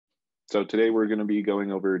So today we're going to be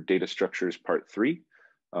going over data structures part 3.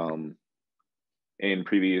 In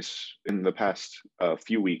the past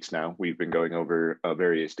few weeks now, we've been going over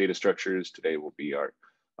various data structures. Today will be our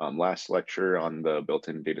last lecture on the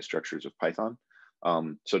built-in data structures of Python.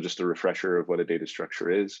 So just a refresher of what a data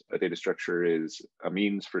structure is. A data structure is a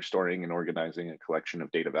means for storing and organizing a collection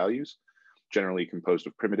of data values, generally composed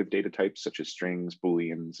of primitive data types such as strings,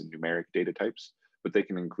 booleans, and numeric data types, but they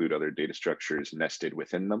can include other data structures nested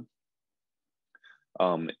within them.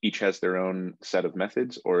 Each has their own set of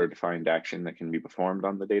methods or a defined action that can be performed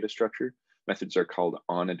on the data structure. Methods are called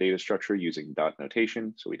on a data structure using dot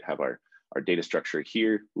notation. So we'd have our data structure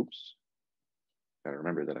here. Oops, gotta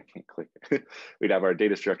remember that I can't click. We'd have our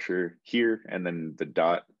data structure here and then the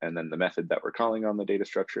dot and then the method that we're calling on the data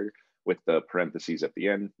structure with the parentheses at the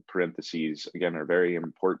end. Parentheses, again, are very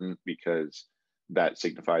important because that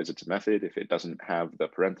signifies it's a method. If it doesn't have the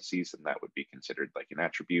parentheses, then that would be considered like an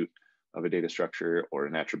attribute of a data structure or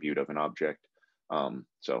an attribute of an object.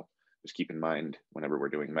 So just keep in mind, whenever we're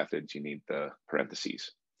doing methods, you need the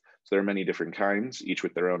parentheses. So there are many different kinds, each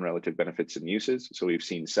with their own relative benefits and uses. So we've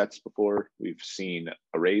seen sets before, we've seen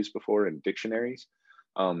arrays before, and dictionaries.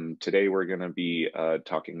 Today we're going to be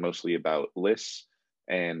talking mostly about lists,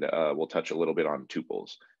 and we'll touch a little bit on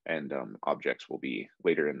tuples, and objects will be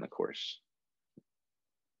later in the course.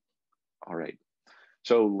 All right,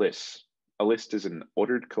 so lists. A list is an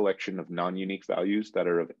ordered collection of non-unique values that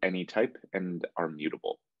are of any type and are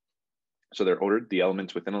mutable. So they're ordered. The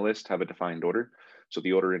elements within a list have a defined order. So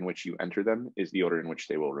the order in which you enter them is the order in which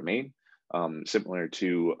they will remain. Similar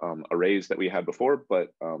to arrays that we had before,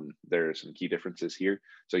 but there are some key differences here.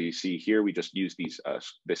 So you see here, we just use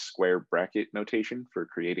this square bracket notation for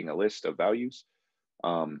creating a list of values.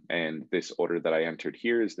 And this order that I entered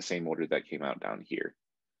here is the same order that came out down here.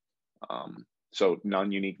 So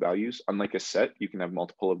non-unique values, unlike a set, you can have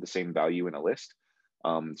multiple of the same value in a list.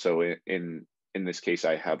 So in this case,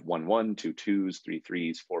 I have 1, 1, 2 2s, 3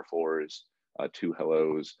 3s, 4 4s, 2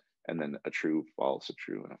 hellos, and then a true, false, a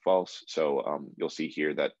true, and a false. So you'll see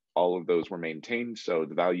here that all of those were maintained. So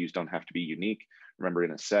the values don't have to be unique. Remember,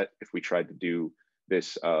 in a set, if we tried to do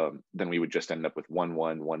this, then we would just end up with 1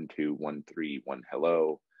 1, 1 2, 1 3, 1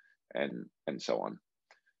 hello, and so on.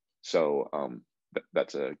 So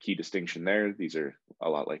that's a key distinction there. These are a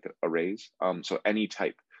lot like arrays. So any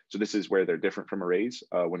type. So this is where they're different from arrays.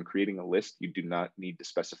 When creating a list, you do not need to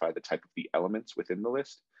specify the type of the elements within the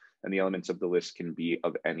list, and the elements of the list can be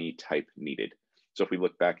of any type needed. So if we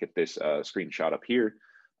look back at this screenshot up here,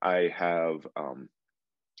 I have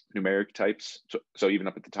numeric types. So even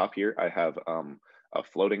up at the top here, I have a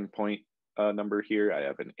floating point number here. I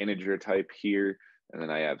have an integer type here, and then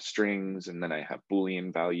I have strings, and then I have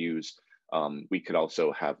Boolean values. We could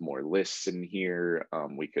also have more lists in here.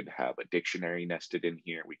 We could have a dictionary nested in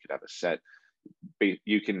here. We could have a set.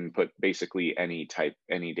 You can put basically any type,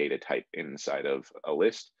 any data type inside of a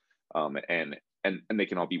list, and they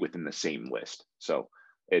can all be within the same list. So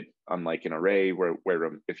unlike an array where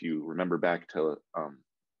if you remember back to,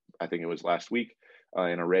 I think it was last week,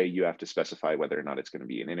 an array, you have to specify whether or not it's going to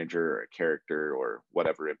be an integer or a character or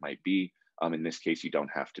whatever it might be. In this case, you don't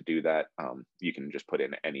have to do that. You can just put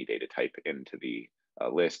in any data type into the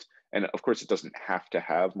list. And of course, it doesn't have to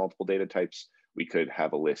have multiple data types. We could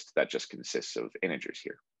have a list that just consists of integers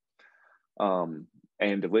here.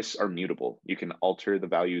 And lists are mutable. You can alter the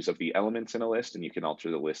values of the elements in a list, and you can alter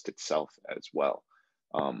the list itself as well.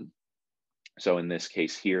 So in this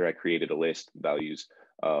case here, I created a list, values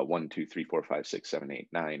 1, 2, 3, 4, 5, 6, 7, 8,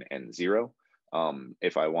 9, and 0.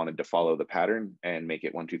 If I wanted to follow the pattern and make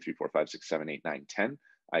it 1, 2, 3, 4, 5, 6, 7, 8, 9, 10,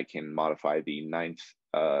 I can modify the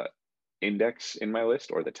 9th index in my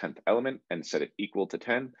list or the 10th element and set it equal to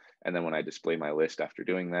 10. And then when I display my list after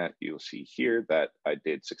doing that, you'll see here that I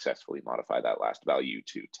did successfully modify that last value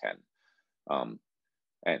to 10.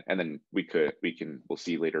 And then we'll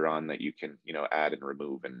see later on that you can, add and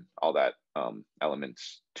remove and all that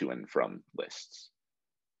elements to and from lists.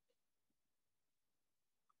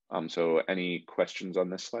 So any questions on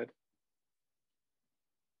this slide?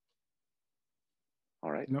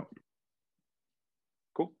 All right. No.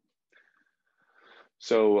 Cool.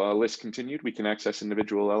 So list continued, we can access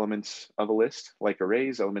individual elements of a list. Like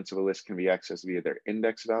arrays, elements of a list can be accessed via their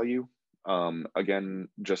index value. Again,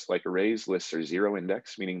 just like arrays, lists are 0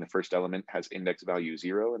 index, meaning the first element has index value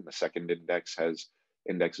 0 and the second index has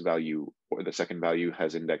index value, or the second value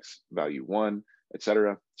has index value 1,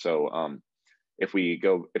 etc. So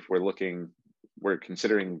we're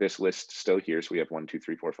considering this list still here. So we have 1, 2,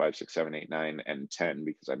 3, 4, 5, 6, 7, 8, 9, and 10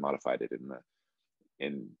 because I modified it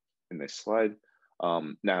in this slide.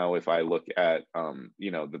 Now, if I look at,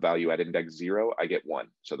 the value at index 0, I get 1.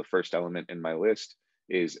 So the first element in my list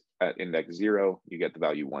is at index 0, you get the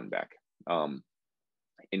value 1 back.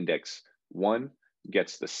 Index 1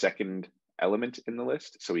 gets the second element in the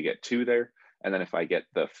list, so we get 2 there. And then if I get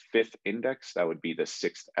the 5th index, that would be the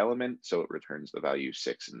 6th element, so it returns the value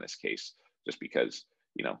 6 in this case, just because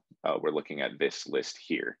we're looking at this list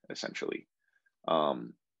here, essentially.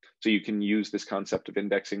 So you can use this concept of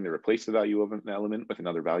indexing to replace the value of an element with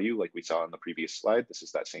another value, like we saw on the previous slide. This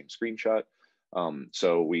is that same screenshot.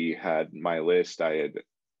 So we had my list. I had,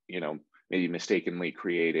 maybe mistakenly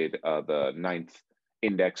created the 9th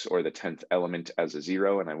index or the 10th element as a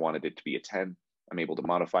 0, and I wanted it to be a 10. I'm able to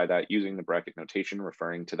modify that using the bracket notation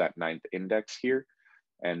referring to that 9th index here,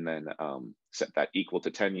 and then set that equal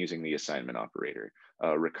to 10 using the assignment operator.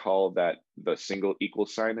 Recall that the single equal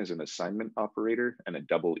sign is an assignment operator, and a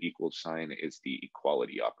double equal sign is the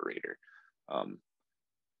equality operator.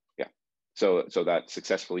 Yeah, so that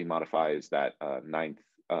successfully modifies that 9th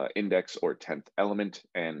index or 10th element,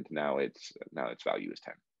 and now its value is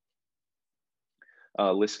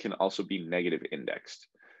 10. Lists can also be negative indexed.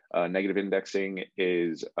 Negative indexing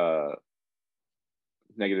is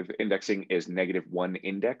 -1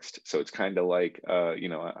 indexed. So it's kind of like,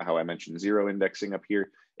 how I mentioned 0 indexing up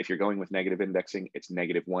here. If you're going with negative indexing, it's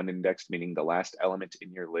 -1 indexed, meaning the last element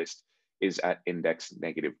in your list is at index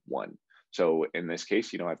 -1. So in this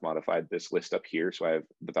case, I've modified this list up here. So I have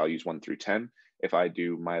the values 1 through 10. If I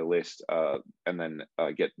do my list and then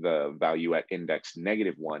get the value at index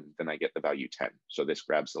 -1, then I get the value 10. So this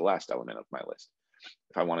grabs the last element of my list.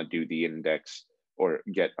 If I want to do the index or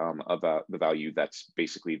get the value that's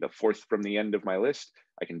basically the 4th from the end of my list,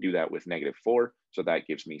 I can do that with -4. So that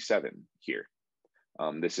gives me 7 here.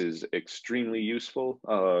 This is extremely useful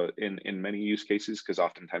in many use cases, because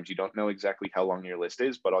oftentimes you don't know exactly how long your list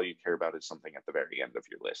is, but all you care about is something at the very end of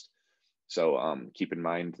your list. So keep in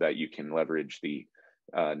mind that you can leverage the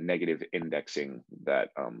negative indexing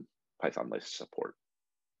that Python lists support.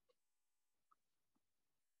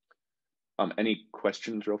 Any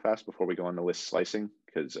questions real fast before we go on to list slicing?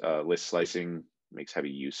 Because list slicing makes heavy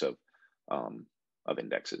use of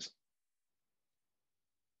indexes.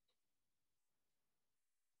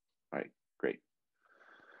 All right, great.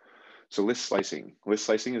 So list slicing. List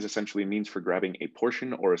slicing is essentially a means for grabbing a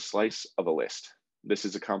portion or a slice of a list. This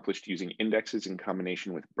is accomplished using indexes in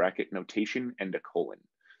combination with bracket notation and a colon.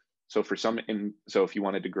 So so if you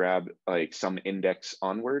wanted to grab like some index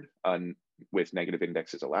onward, with negative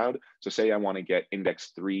indexes allowed. So say I want to get index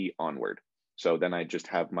 3 onward. So then I just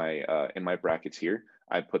have my, in my brackets here,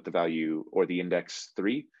 I put the value or the index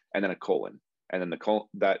 3 and then a colon. And then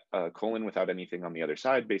the colon without anything on the other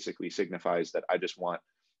side basically signifies that I just want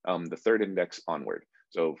the 3rd index onward.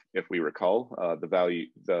 So if we recall,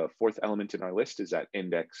 the 4th element in our list is at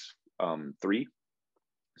index 3.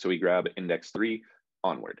 So we grab index 3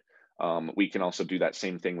 onward. We can also do that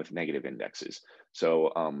same thing with negative indexes.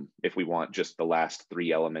 So if we want just the last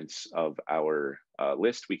 3 elements of our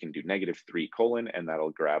list, we can do -3 colon, and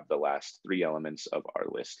that'll grab the last 3 elements of our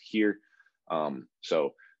list here.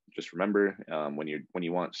 So just remember, when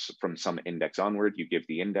you want from some index onward, you give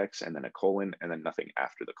the index and then a colon and then nothing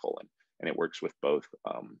after the colon. And it works with both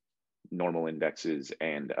normal indexes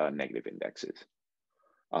and negative indexes.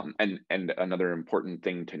 And another important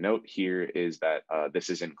thing to note here is that this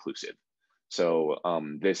is inclusive. So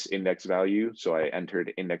this index value, so I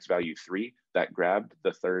entered index value 3, that grabbed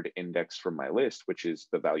the 3rd index from my list, which is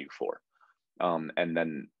the value 4. And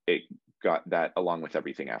then it got that along with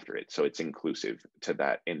everything after it. So it's inclusive to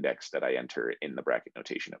that index that I enter in the bracket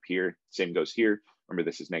notation up here. Same goes here. Remember,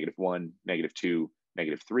 this is -1, -2,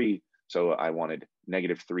 -3. So I wanted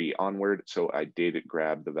 -3 onward. So I did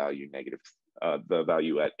grab the value the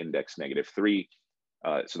value at index -3.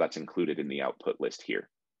 So that's included in the output list here.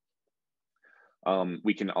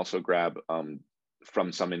 We can also grab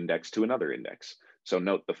from some index to another index. So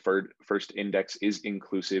note the first index is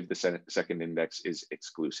inclusive, the second index is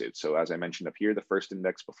exclusive. So as I mentioned up here, the first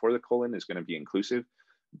index before the colon is going to be inclusive,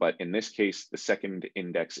 but in this case, the second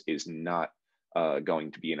index is not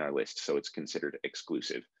going to be in our list, so it's considered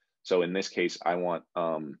exclusive. So in this case, I want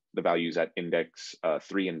the values at index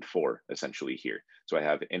 3 and 4 essentially here. So I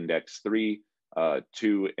have index 3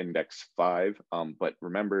 to index 5, but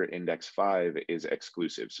remember index 5 is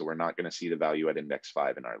exclusive, so we're not going to see the value at index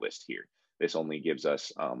 5 in our list here. This only gives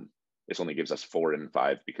us 4 and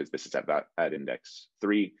 5 because this is at index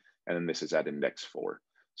 3, and then this is at index 4.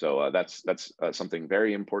 So that's something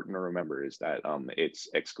very important to remember, is that it's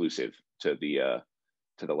exclusive to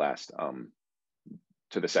the last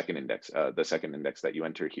to the second index that you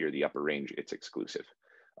enter here, the upper range, it's exclusive.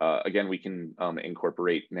 again, we can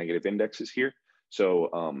incorporate negative indexes here.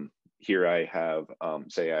 So here I have,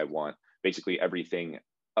 say I want basically everything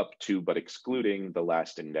up to but excluding the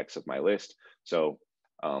last index of my list. So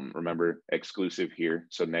remember exclusive here.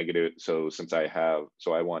 So negative, so since I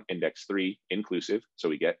want index 3 inclusive, so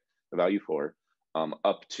we get the value 4,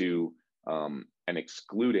 up to and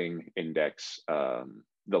excluding index,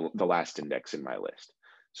 the last index in my list.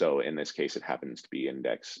 So in this case, it happens to be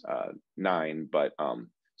index 9, but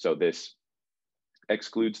so this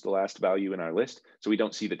excludes the last value in our list. So we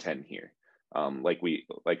don't see the 10 here.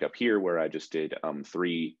 Like up here where I just did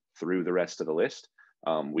 3 through the rest of the list,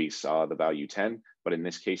 we saw the value 10, but in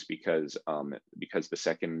this case, because the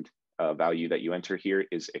second value that you enter here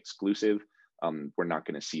is exclusive, we're not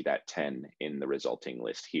going to see that 10 in the resulting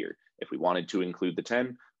list here. If we wanted to include the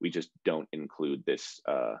 10, we just don't include this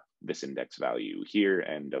index value here,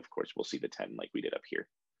 and of course we'll see the 10 like we did up here.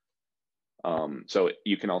 So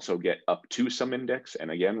you can also get up to some index, and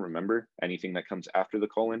again, remember, anything that comes after the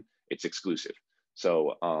colon, it's exclusive.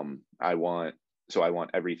 So I want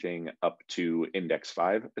everything up to index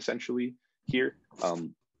 5 essentially here,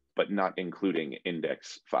 but not including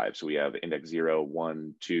index 5. So we have index 0,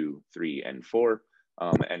 1, 2, 3, and 4,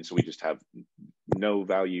 and so we just have no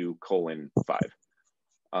value colon 5.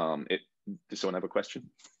 Does someone have a question?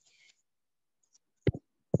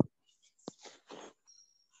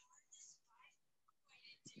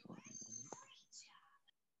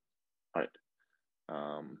 All right.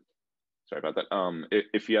 Sorry about that.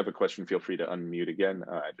 If you have a question, feel free to unmute again.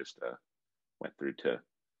 I just went through to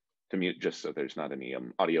mute just so there's not any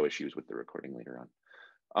audio issues with the recording later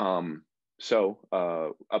on. So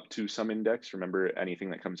up to some index, remember anything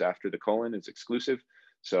that comes after the colon is exclusive.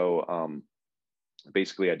 So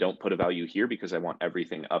basically I don't put a value here because I want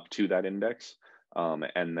everything up to that index.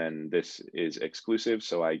 And then this is exclusive.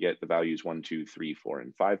 So I get the values 1, 2, 3, 4,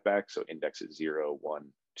 and 5 back. So indexes 0, 1,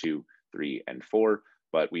 2, 3, and 4.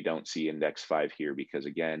 But we don't see index 5 here because,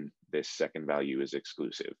 again, this second value is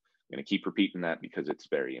exclusive. I'm going to keep repeating that because it's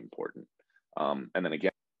very important. And then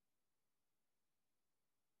again,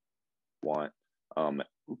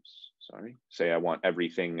 say I want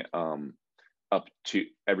everything up to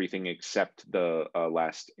everything except the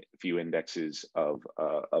last few indexes of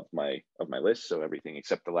my list. So everything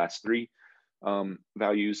except the last 3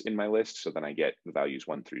 values in my list. So then I get the values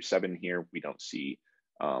 1 through 7 here. We don't see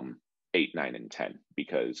 8, 9, and 10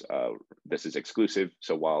 because this is exclusive.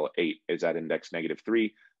 So while 8 is at index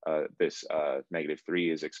 -3, this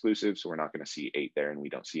 -3 is exclusive. So we're not going to see 8 there, and we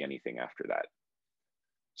don't see anything after that.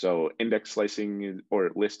 So index slicing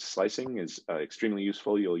or list slicing is extremely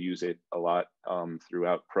useful. You'll use it a lot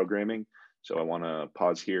throughout programming. So I want to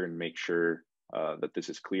pause here and make sure that this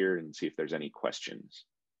is clear and see if there's any questions.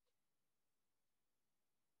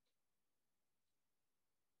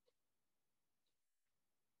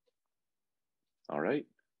 All right,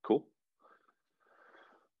 cool.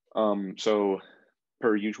 So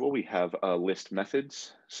per usual, we have list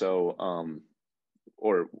methods. So,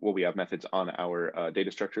 we have methods on our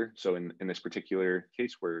data structure. So in this particular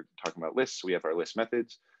case, we're talking about lists. We have our list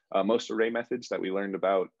methods. Most array methods that we learned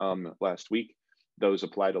about last week, those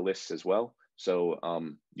apply to lists as well. So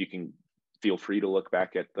you can feel free to look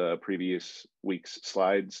back at the previous week's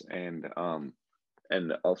slides and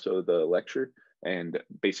also the lecture. And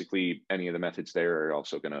basically any of the methods there are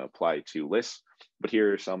also going to apply to lists. But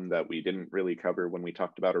here are some that we didn't really cover when we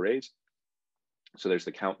talked about arrays. So there's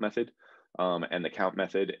the count method. And the count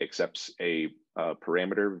method accepts a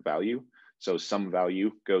parameter value. So some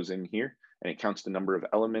value goes in here and it counts the number of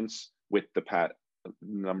elements with the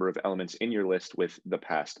number of elements in your list with the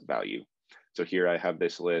past value. So here I have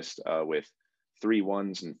this list with 3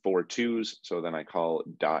 1s and 4 2s. So then I call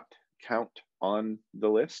dot count on the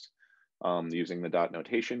list using the dot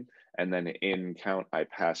notation. And then in count, I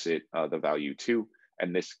pass it the value 2.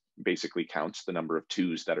 And this basically counts the number of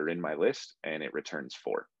 2s that are in my list and it returns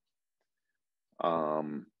 4.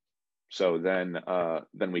 So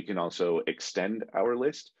then we can also extend our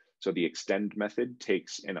list. So the extend method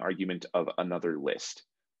takes an argument of another list.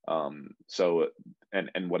 And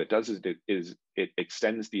what it does is it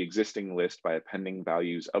extends the existing list by appending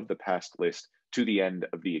values of the past list to the end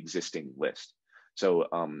of the existing list. So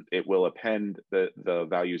it will append the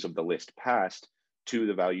values of the list past to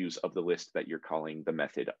the values of the list that you're calling the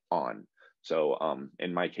method on. So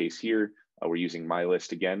in my case here, we're using my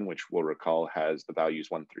list again, which we'll recall has the values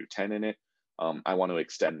 1 through 10 in it. I want to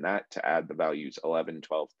extend that to add the values 11,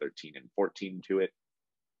 12, 13, and 14 to it.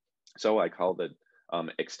 So I call the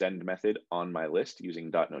extend method on my list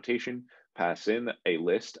using dot notation, pass in a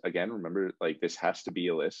list. Again, remember, like this has to be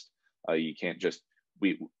a list. You can't just,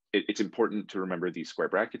 it's important to remember these square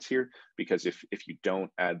brackets here, because if you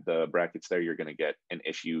don't add the brackets there, you're going to get an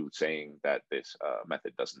issue saying that this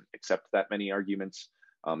method doesn't accept that many arguments.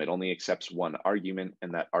 It only accepts one argument,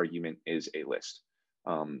 and that argument is a list.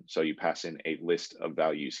 So you pass in a list of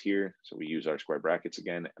values here. So we use our square brackets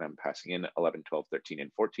again, and I'm passing in 11, 12, 13,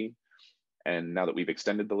 and 14. And now that we've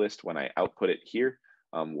extended the list, when I output it here,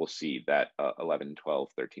 we'll see that 11, 12,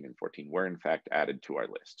 13, and 14 were in fact added to our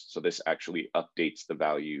list. So this actually updates the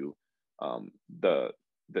value,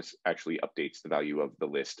 this actually updates the value of the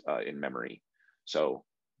list in memory. So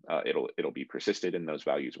it'll be persisted, and those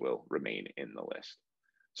values will remain in the list.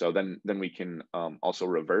 So then we can also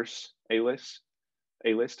reverse a list.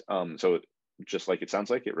 So just like it sounds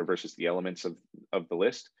like, it reverses the elements of the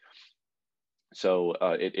list. So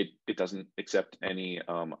it doesn't accept any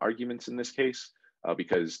arguments in this case,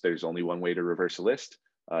 because there's only one way to reverse a list,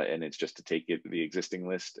 and it's just to take the existing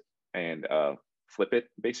list and flip it,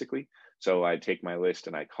 basically. So I take my list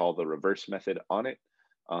and I call the reverse method on it,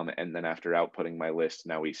 and then after outputting my list,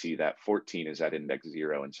 now we see that 14 is at index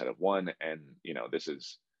 0 instead of 1, and this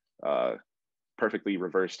is perfectly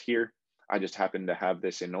reversed here. I just happen to have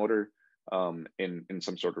this in order, in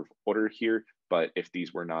some sort of order here, but if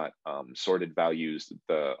these were not sorted values,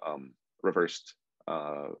 the reversed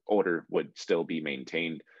order would still be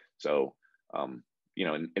maintained. So,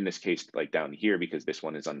 in this case, like down here, because this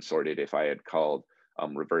one is unsorted, if I had called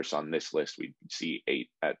reverse on this list, we'd see 8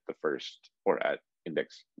 at the first, or at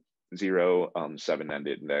index 0, 7 at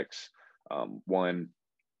index 1,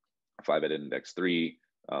 5 at index 3,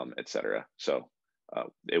 etc. So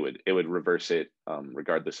it would reverse it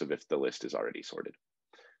regardless of if the list is already sorted.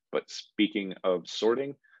 But speaking of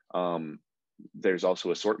sorting, there's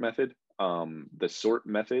also a sort method. The sort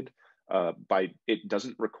method, it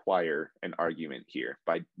doesn't require an argument here.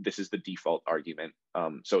 This is the default argument.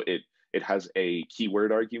 So it has a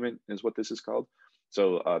keyword argument, is what this is called.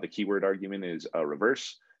 So the keyword argument is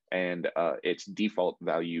reverse, and its default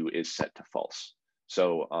value is set to false.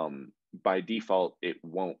 So by default, it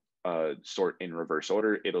won't sort in reverse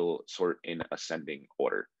order. It'll sort in ascending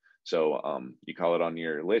order. So you call it on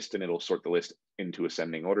your list, and it'll sort the list into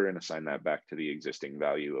ascending order and assign that back to the existing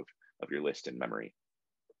value of your list in memory.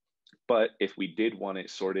 But if we did want it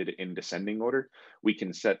sorted in descending order, we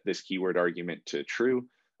can set this keyword argument to true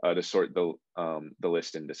to sort the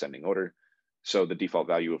list in descending order. So the default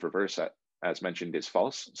value of reverse, as mentioned, is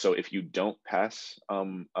false. So if you don't pass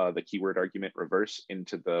the keyword argument reverse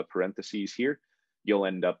into the parentheses here, you'll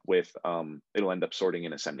end up with, it'll end up sorting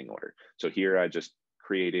in ascending order. So here I just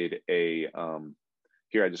created a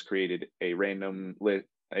random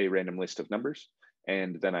list of numbers,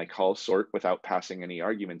 and then I call sort without passing any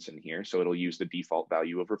arguments in here. So it'll use the default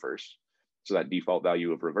value of reverse. So that default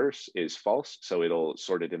value of reverse is false. So it'll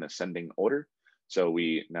sort it in ascending order. So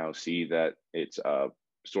we now see that it's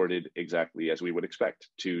sorted exactly as we would expect: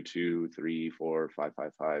 2, 2, 3, 4, 5,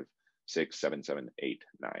 5, 5, 6, 7, 7, 8,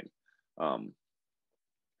 9.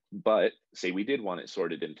 But say we did want it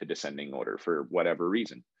sorted into descending order for whatever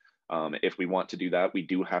reason. If we want to do that, we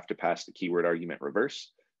do have to pass the keyword argument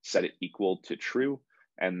reverse, set it equal to true,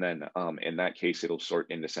 and then in that case, it'll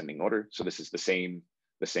sort in descending order. So this is the same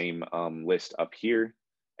list up here.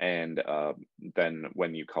 And then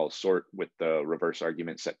when you call sort with the reverse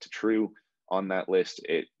argument set to true on that list,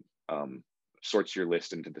 it sorts your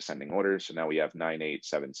list into descending order. So now we have 9, 8,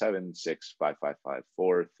 7, 7, 6, 5, 5, 5,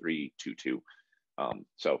 4, 3, 2, 2.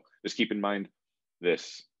 So just keep in mind,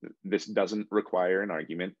 this doesn't require an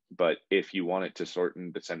argument, but if you want it to sort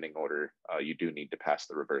in descending order, you do need to pass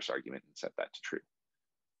the reverse argument and set that to true.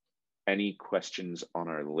 Any questions on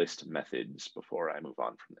our list methods before I move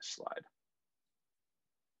on from this slide?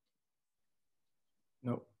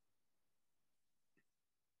 No.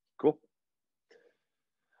 Cool.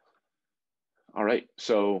 All right,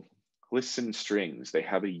 so lists and strings, they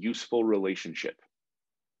have a useful relationship.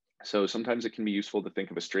 So sometimes it can be useful to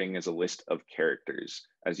think of a string as a list of characters,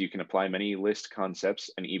 as you can apply many list concepts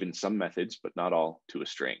and even some methods, but not all, to a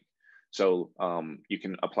string. So you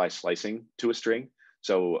can apply slicing to a string.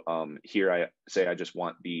 So here I say I just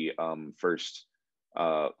want the first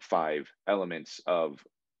 5 elements of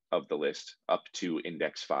the list up to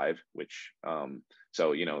index 5, which,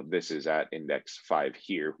 so, this is at index 5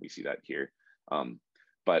 here. We see that here.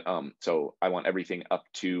 So I want everything up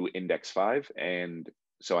to index 5, and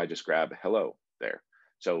so I just grab hello there.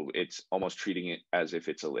 So it's almost treating it as if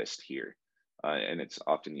it's a list here. And it's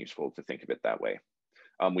often useful to think of it that way.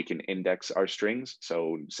 We can index our strings.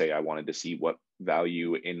 So say I wanted to see what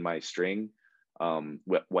value in my string,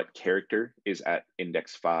 what character is at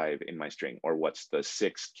index 5 in my string, or what's the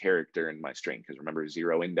 6th character in my string. Because remember,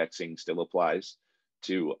 0 indexing still applies.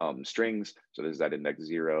 to strings. So this is at index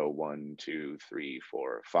 0, 1, 2, 3,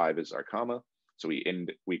 4, 5 is our comma. So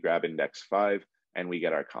we grab index 5 and we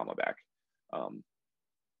get our comma back.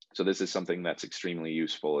 So this is something that's extremely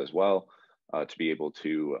useful as well, to be able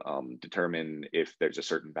to determine if there's a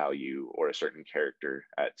certain value or a certain character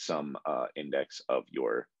at some index of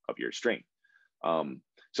your string.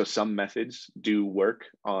 So some methods do work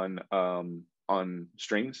on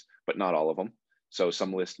strings, but not all of them. So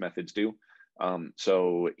some list methods do.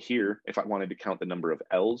 So here, if I wanted to count the number of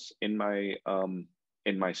L's in my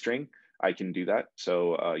string, I can do that.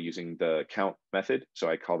 So using the count method, so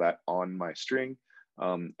I call that on my string,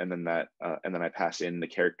 and then I pass in the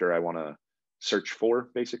character I want to search for,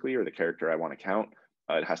 basically, or the character I want to count.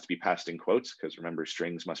 It has to be passed in quotes, because remember,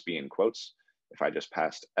 strings must be in quotes. If I just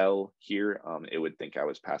passed L here, it would think I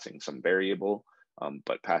was passing some variable,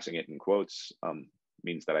 but passing it in quotes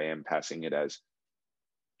means that I am passing it as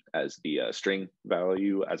the string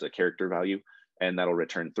value, as a character value, and that'll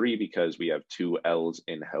return 3 because we have 2 L's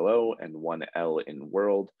in hello and 1 L in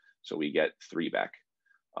world, so we get 3 back.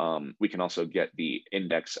 We can also get the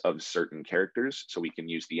index of certain characters, so we can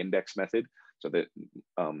use the index method. So that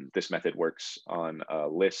this method works on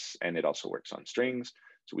lists, and it also works on strings.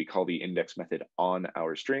 So we call the index method on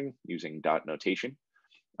our string using dot notation.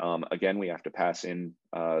 Again, we have to pass in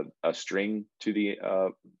a string to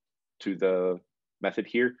the method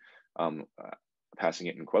here, passing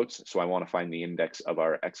it in quotes. So I want to find the index of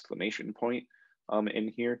our exclamation point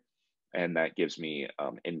in here, and that gives me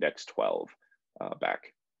index 12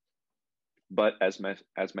 back. But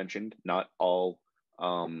as mentioned, not all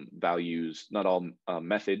values, not all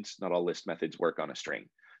methods, not all list methods work on a string,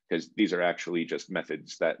 because these are actually just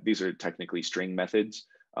methods these are technically string methods.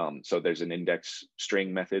 So there's an index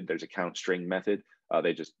string method, there's a count string method.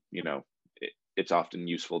 They just, it's often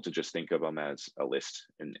useful to just think of them as a list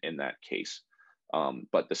in that case.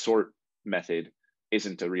 But the sort method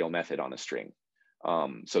isn't a real method on a string.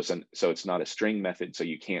 So it's not a string method, so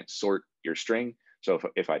you can't sort your string. So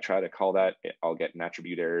if I try to call that, I'll get an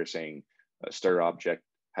attribute error saying stir object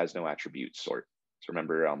has no attribute sort. So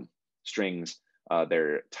remember, strings,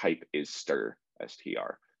 their type is stir,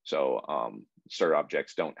 str. So stir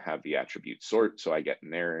objects don't have the attribute sort, so I get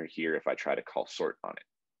an error here if I try to call sort on it.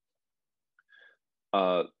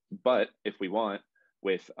 But if we want,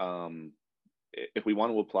 if we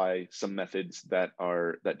want to apply some methods that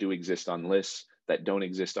do exist on lists that don't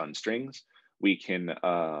exist on strings, we can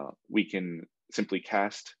simply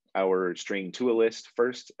cast our string to a list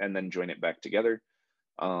first and then join it back together.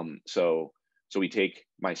 So we take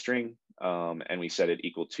my string and we set it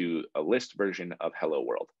equal to a list version of hello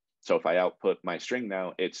world. So if I output my string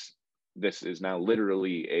now, this is now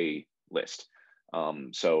literally a list.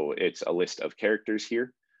 So it's a list of characters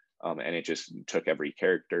here, and it just took every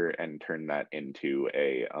character and turned that into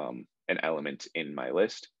an element in my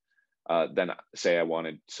list. Then say I want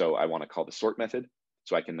to call the sort method,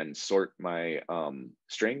 so I can then sort my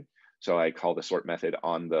string. So I call the sort method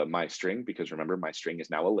on my string, because remember, my string is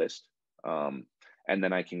now a list. And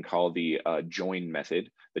then I can call the join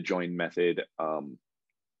method. The join method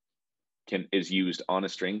is used on a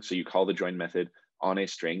string. So you call the join method on a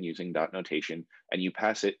string using dot notation, and you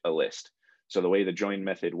pass it a list. So the way the join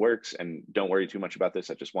method works, and don't worry too much about this,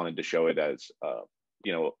 I just wanted to show it as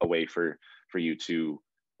a way for you to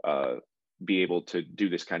be able to do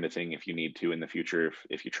this kind of thing if you need to in the future.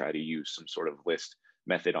 If you try to use some sort of list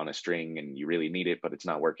method on a string and you really need it, but it's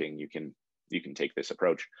not working, you can take this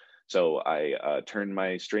approach. So I turn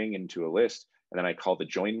my string into a list, and then I call the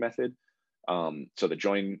join method. So the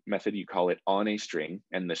join method, you call it on a string,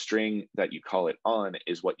 and the string that you call it on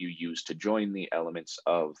is what you use to join the elements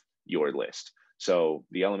of your list. So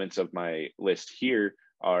the elements of my list here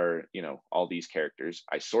are, all these characters.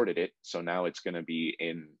 I sorted it, so now it's going to be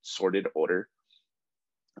in sorted order,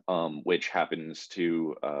 which happens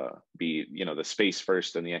to be, the space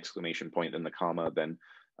first, then the exclamation point, then the comma, then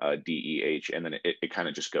DEH, and then it kind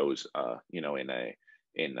of just goes,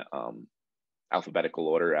 in alphabetical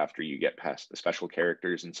order after you get past the special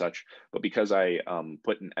characters and such. But because I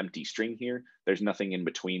put an empty string here, there's nothing in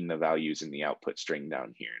between the values in the output string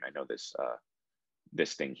down here. And I know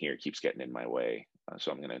this thing here keeps getting in my way,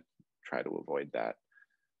 so I'm going to try to avoid that.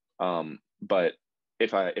 But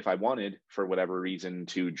if I wanted, for whatever reason,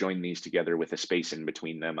 to join these together with a space in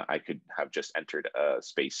between them, I could have just entered a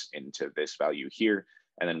space into this value here,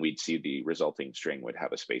 and then we'd see the resulting string would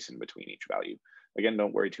have a space in between each value. Again,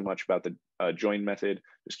 don't worry too much about the join method.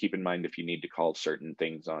 Just keep in mind, if you need to call certain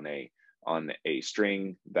things on a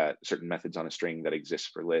string, that certain methods on a string that exist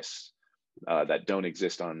for lists that don't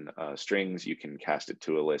exist on strings, you can cast it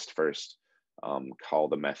to a list first, call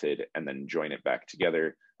the method, and then join it back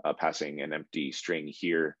together. Passing an empty string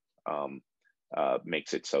here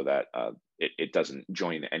makes it so that it doesn't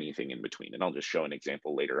join anything in between. And I'll just show an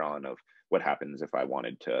example later on of what happens if I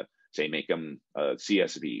wanted to, say, make them a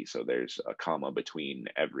CSV. So there's a comma between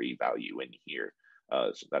every value in here.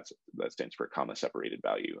 So that stands for comma separated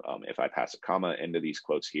value. If I pass a comma into these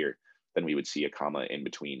quotes here, then we would see a comma in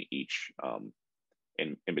between each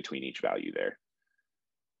in between each value there.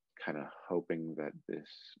 Kind of hoping that this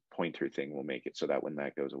pointer thing will make it so that when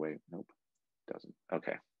that goes away, nope, doesn't.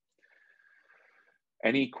 Okay.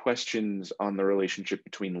 Any questions on the relationship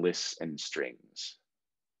between lists and strings?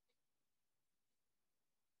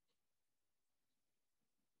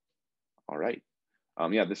 All right.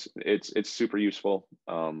 Yeah, it's super useful.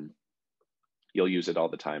 You'll use it all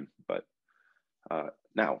the time, but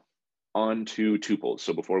now on to tuples.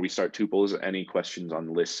 So before we start tuples, any questions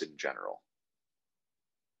on lists in general?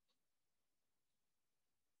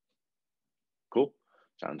 Cool,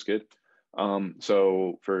 sounds good.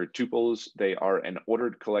 So for tuples, they are an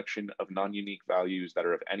ordered collection of non-unique values that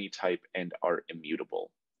are of any type and are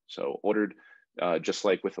immutable. So ordered, just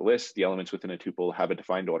like with a list, the elements within a tuple have a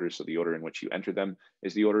defined order. So the order in which you enter them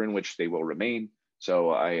is the order in which they will remain.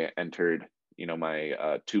 So I entered,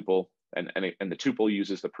 my tuple, and the tuple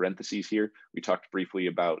uses the parentheses here. We talked briefly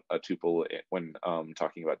about a tuple when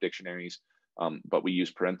talking about dictionaries, but we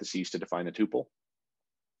use parentheses to define a tuple.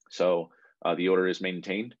 So the order is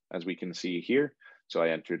maintained, as we can see here. So I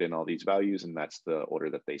entered in all these values, and that's the order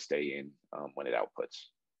that they stay in when it outputs.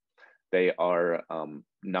 They are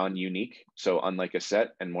non-unique. So unlike a set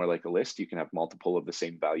and more like a list, you can have multiple of the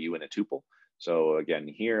same value in a tuple. So again,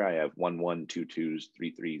 here I have 1, 1, 2, 2s,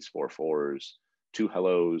 3, 3s, 4, 4s, 2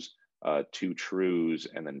 hellos, 2 trues,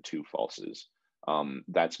 and then 2 falses.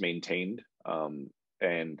 That's maintained, and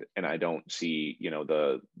I don't see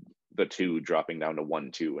the 2 dropping down to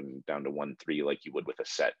 1, 2 and down to 1, 3 like you would with a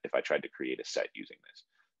set if I tried to create a set using this.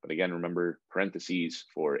 But again, remember parentheses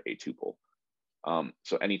for a tuple.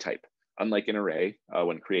 So any type. Unlike an array,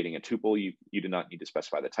 when creating a tuple, you do not need to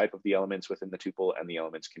specify the type of the elements within the tuple, and the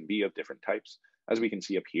elements can be of different types, as we can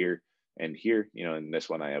see up here and here. In this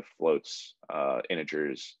one, I have floats,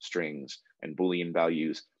 integers, strings, and Boolean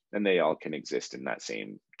values, and they all can exist in that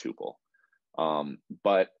same tuple.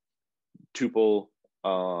 But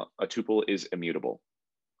a tuple is immutable.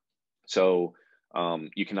 So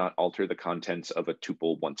you cannot alter the contents of a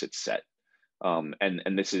tuple once it's set.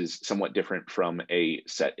 And this is somewhat different from a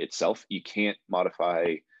set itself. You can't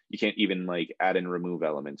modify, you can't even like add and remove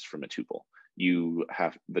elements from a tuple. You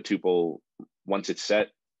have the tuple, once it's set,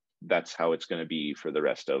 that's how it's going to be for the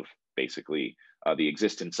rest of basically the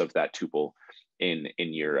existence of that tuple in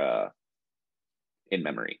your in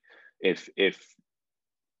memory. If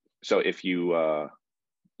you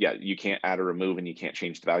you can't add or remove, and you can't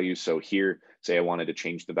change the value. So here, say I wanted to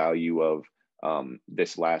change the value of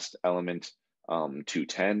this last element to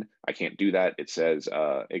 10. I can't do that. It says,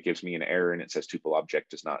 it gives me an error, and it says tuple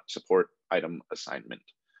object does not support item assignment.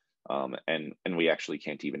 And we actually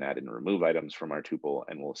can't even add and remove items from our tuple,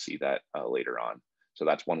 and we'll see that later on. So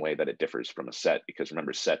that's one way that it differs from a set, because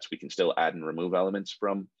remember, sets, we can still add and remove elements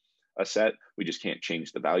from a set. We just can't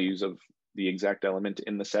change the values of the exact element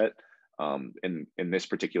in the set. In this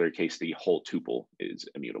particular case, the whole tuple is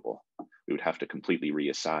immutable. We would have to completely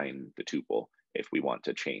reassign the tuple if we want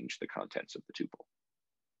to change the contents of the tuple.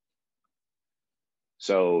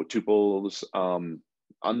 So tuples,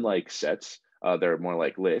 unlike sets, they're more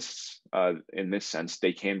like lists. In this sense,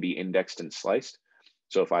 they can be indexed and sliced.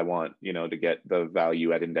 So if I want, to get the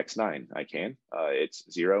value at index 9, I can. It's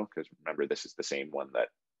 0, because remember, this is the same one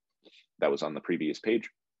that was on the previous page.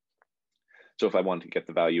 So if I want to get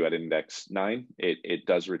the value at index 9, it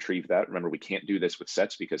does retrieve that. Remember, we can't do this with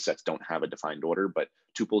sets because sets don't have a defined order, but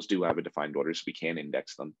tuples do have a defined order, so we can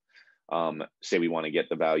index them. Say we want to get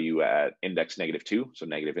the value at index -2, so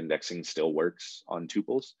negative indexing still works on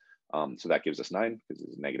tuples. So that gives us 9, because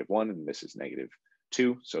this is -1 and this is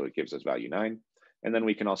 -2, so it gives us value 9. And then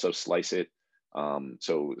we can also slice it.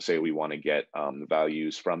 So say we want to get the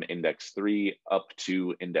values from index 3 up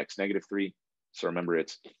to index -3. So remember,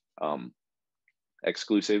 it's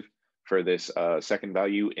exclusive for this second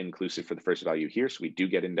value, inclusive for the first value here. So we do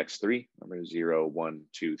get index 3, remember 0, 1,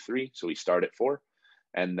 2, 3. So we start at 4,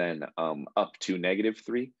 and then up to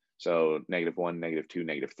 -3. So -1, -2,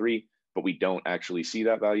 -3, but we don't actually see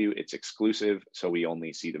that value. It's exclusive. So we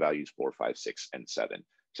only see the values 4, 5, 6, and 7.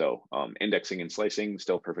 So indexing and slicing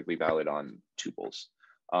still perfectly valid on tuples.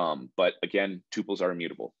 But again, tuples are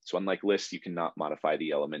immutable. So unlike lists, you cannot modify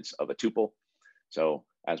the elements of a tuple. So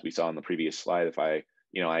as we saw in the previous slide, if I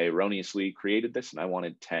I erroneously created this and I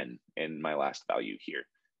wanted 10 in my last value here.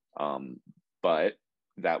 But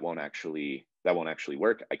that won't actually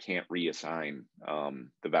work. I can't reassign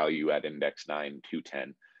the value at index 9 to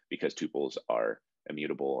 10 because tuples are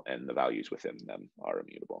immutable and the values within them are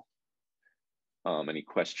immutable. Any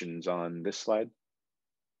questions on this slide?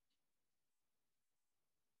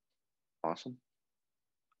 Awesome.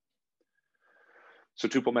 So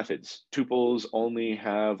tuple methods. Tuples only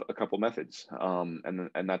have a couple methods,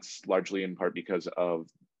 and that's largely in part because of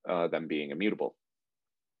them being immutable.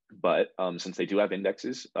 But since they do have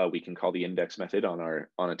indexes, we can call the index method on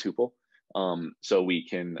a tuple. So we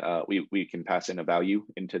can pass in a value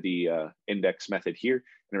into the index method here,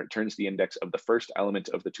 and it returns the index of the first element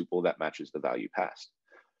of the tuple that matches the value passed.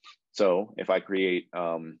 So if I create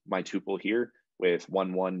my tuple here with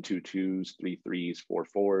 1 1, 2 2s, 3 3s, 4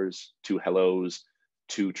 4s, 2 hellos,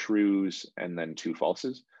 2 trues, and then 2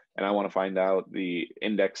 falses, and I want to find out the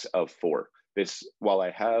index of 4. While I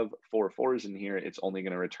have 4 4s in here, it's only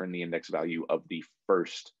going to return the index value of the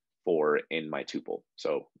first 4 in my tuple.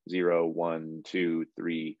 So 0, 1, 2,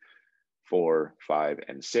 3, 4, 5,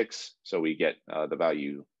 and 6. So we get the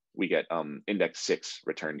value, we get index 6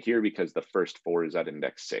 returned here because the first 4 is at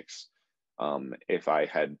index 6. If I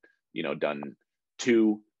had done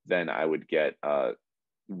 2, then I would get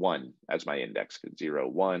 1 as my index, 0,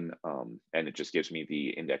 1, and it just gives me the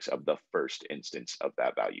index of the first instance of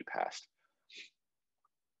that value passed.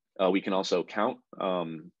 We can also count.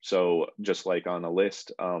 So just like on a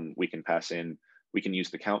list, we can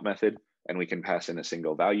use the count method and we can pass in a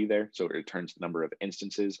single value there. So it returns the number of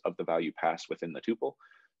instances of the value passed within the tuple.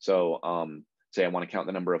 So say I want to count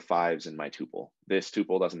the number of 5s in my tuple. This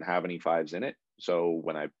tuple doesn't have any 5s in it. So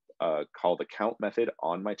when I call the count method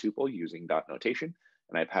on my tuple using dot notation,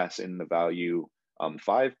 and I pass in the value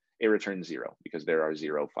 5, it returns 0 because there are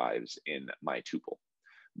 0 5s in my tuple.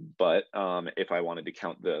 But if I wanted to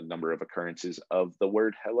count the number of occurrences of the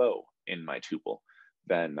word hello in my tuple,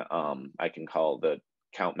 then I can call the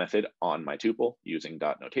count method on my tuple using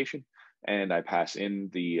dot notation, and I pass in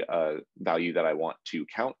the value that I want to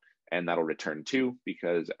count, and that'll return 2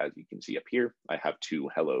 because, as you can see up here, I have 2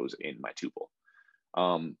 hellos in my tuple.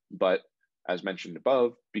 But as mentioned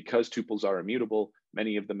above, because tuples are immutable,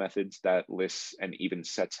 many of the methods that lists and even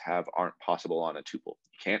sets have aren't possible on a tuple.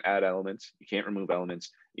 You can't add elements, you can't remove elements,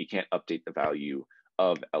 you can't update the value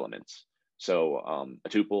of elements. So a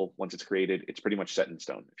tuple, once it's created, it's pretty much set in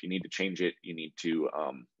stone. If you need to change it, you need to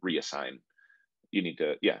reassign. You need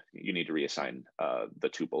to reassign the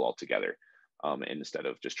tuple altogether instead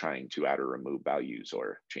of just trying to add or remove values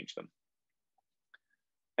or change them.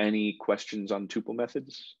 Any questions on tuple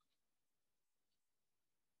methods?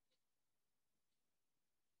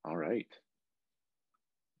 All right.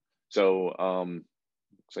 So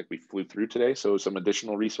looks like we flew through today. So some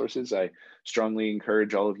additional resources. I strongly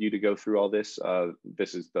encourage all of you to go through all this.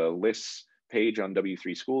 This is the lists page on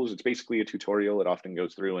W3 Schools. It's basically a tutorial. It often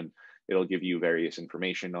goes through and it'll give you various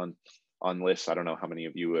information on lists. I don't know how many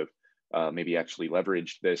of you have maybe actually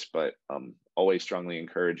leveraged this, but always strongly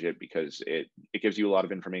encourage it because it gives you a lot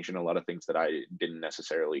of information, a lot of things that I didn't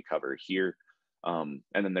necessarily cover here. And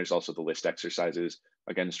then there's also the list exercises.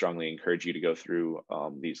 Again, strongly encourage you to go through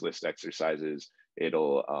these list exercises.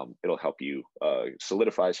 It'll help you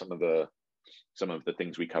solidify some of the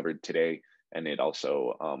things we covered today, and it'll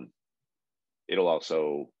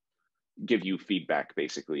also give you feedback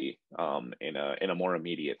basically in a more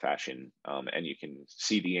immediate fashion, and you can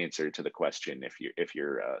see the answer to the question if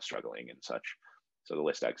you're struggling and such. So the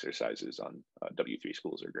list exercises on W3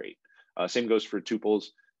 Schools are great. Same goes for tuples.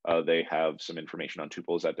 They have some information on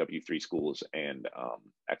tuples at W3 Schools and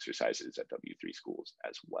exercises at W3 Schools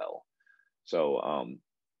as well. So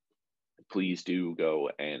please do go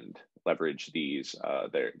and leverage these.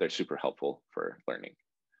 They're super helpful for learning.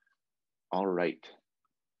 All right.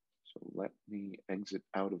 So let me exit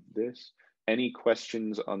out of this. Any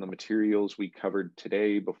questions on the materials we covered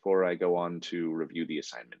today before I go on to review the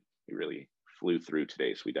assignment? We really flew through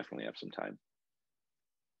today, so we definitely have some time.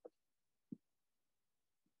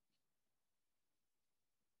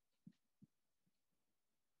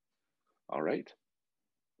 All right.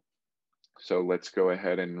 So let's go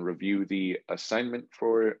ahead and review the assignment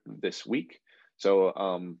for this week. So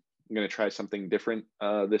I'm going to try something different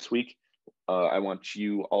this week. I want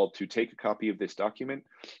you all to take a copy of this document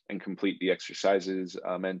and complete the exercises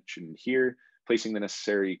mentioned here, placing the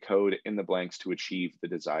necessary code in the blanks to achieve the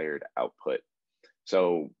desired output.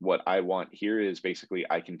 So what I want here is basically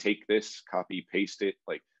I can take this, copy, paste it.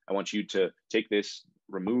 Like I want you to take this,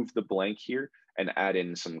 remove the blank here, and add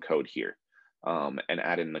in some code here. And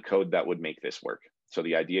add in the code that would make this work. So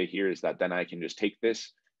the idea here is that then I can just take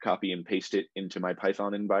this, copy and paste it into my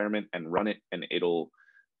Python environment and run it, and it'll,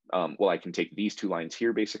 well, I can take these 2 lines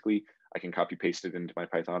here, basically, I can copy paste it into my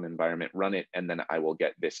Python environment, run it, and then I will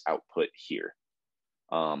get this output here.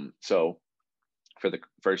 So for the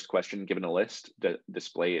first question, given a list,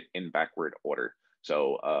 display it in backward order.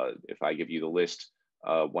 So if I give you the list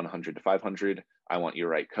 100 to 500, I want you to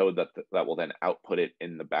write code that will then output it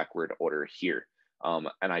in the backward order here. And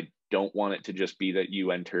I don't want it to just be that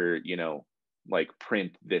you enter, you know, like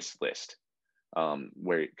print this list,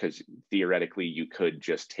 because theoretically you could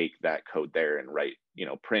just take that code there and write, you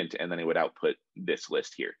know, print, and then it would output this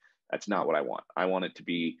list here. That's not what I want. I want it to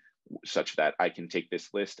be such that I can take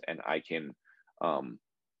this list and I can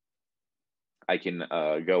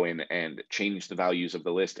go in and change the values of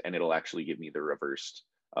the list, and it'll actually give me the reversed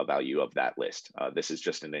value of that list. This is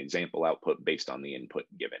just an example output based on the input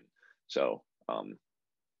given. So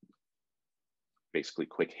basically,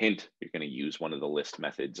 quick hint, you're going to use one of the list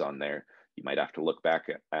methods on there. You might have to look back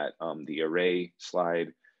at the array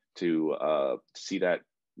slide to see that,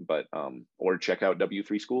 but or check out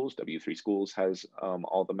W3 Schools. W3 Schools has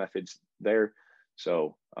all the methods there.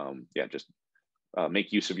 So yeah, just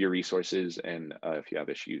make use of your resources, and if you have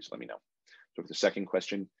issues, let me know. So for the second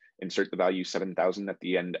question, insert the value 7,000 at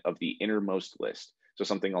the end of the innermost list. So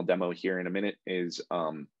something I'll demo here in a minute is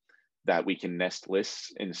that we can nest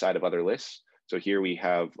lists inside of other lists. So here we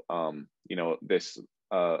have, you know, this,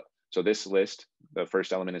 so this list, the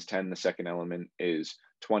first element is 10, the second element is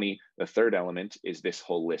 20, the third element is this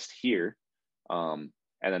whole list here, and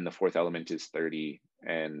then the fourth element is 30,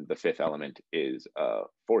 and the fifth element is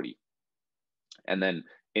 40. And then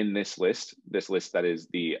in this list that is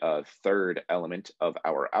the third element of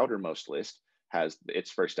our outermost list, has its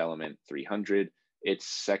first element 300, its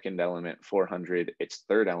second element 400, its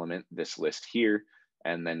third element, this list here,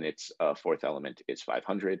 and then its fourth element is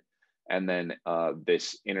 500. And then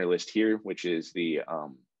this inner list here, which is the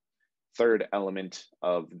third element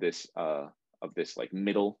of this like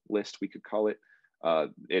middle list, we could call it.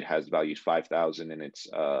 It has values 5,000 and its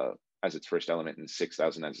as its first element and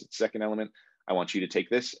 6,000 as its second element. I want you to take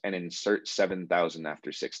this and insert 7,000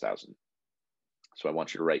 after 6,000. So I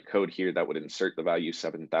want you to write code here that would insert the value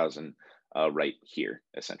 7,000 right here,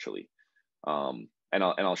 essentially. And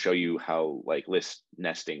I'll show you how like list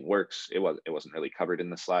nesting works. It wasn't really covered in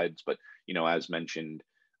the slides, but you know, as mentioned,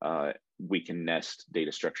 we can nest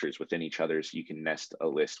data structures within each other. So you can nest a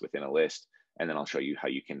list within a list, and then I'll show you how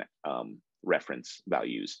you can reference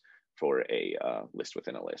values for a list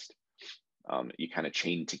within a list. You kind of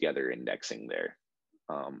chain together indexing there.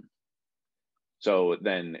 So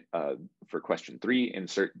then for question 3,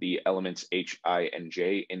 insert the elements H, I, and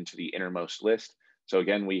J into the innermost list. So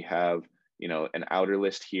again, we have, you know, an outer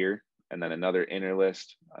list here, and then another inner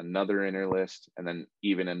list, another inner list, and then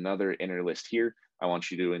even another inner list here. I want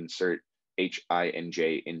you to insert H, I, and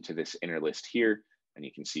J into this inner list here, and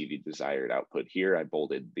you can see the desired output here. I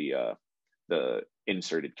bolded the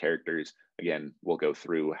inserted characters. Again, we'll go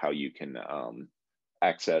through how you can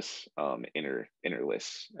access inner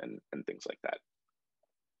lists and things like that.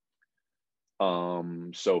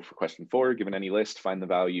 So for question 4, given any list, find the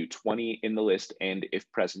value 20 in the list, and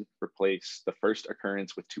if present, replace the first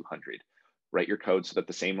occurrence with 200. Write your code so that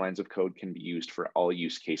the same lines of code can be used for all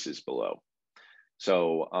use cases below.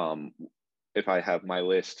 So if I have my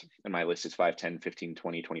list, and my list is 5, 10, 15,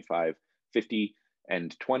 20, 25, 50,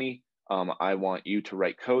 and 20, I want you to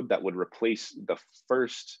write code that would replace the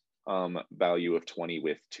first value of 20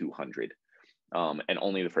 with 200, and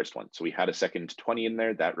only the first one. So we had a second 20 in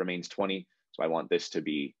there, that remains 20. So I want this to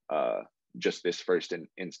be just this first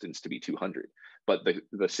instance to be 200. But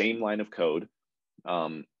the same line of code,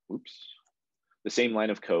 the same line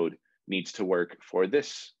of code needs to work for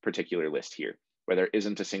this particular list here, where there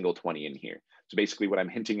isn't a single 20 in here. So basically what I'm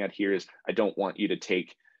hinting at here is I don't want you to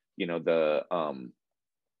take, you know,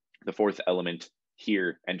 the fourth element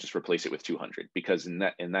here and just replace it with 200, because in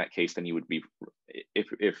that case, then you would be,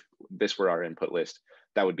 if this were our input list,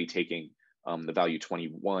 that would be taking the value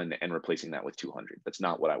 21 and replacing that with 200. That's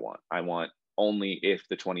not what I want. I want only if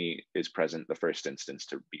the 20 is present, the first instance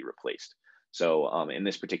to be replaced. So in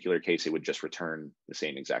this particular case, it would just return the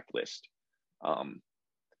same exact list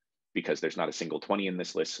because there's not a single 20 in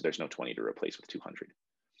this list, so there's no 20 to replace with 200.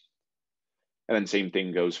 And then same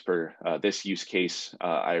thing goes for this use case.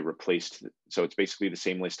 I replaced, so it's basically the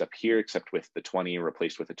same list up here, except with the 20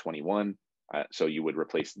 replaced with a 21. So you would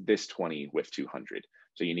replace this 20 with 200.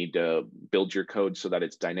 So you need to build your code so that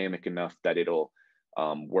it's dynamic enough that it'll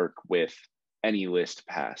work with any list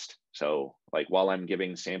passed. So like while I'm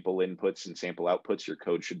giving sample inputs and sample outputs, your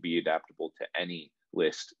code should be adaptable to any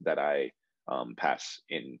list that I pass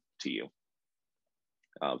in to you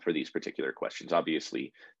for these particular questions.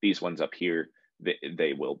 Obviously, these ones up here,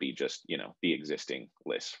 they will be just, the existing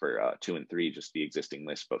lists. For 2 and 3, just the existing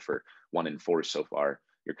list, but for 1 and 4 so far,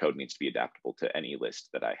 your code needs to be adaptable to any list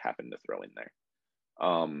that I happen to throw in there.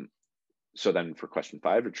 So then for question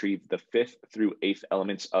 5, retrieve the 5th through 8th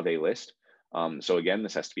elements of a list. So again,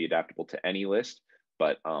 this has to be adaptable to any list,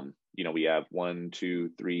 but we have 1,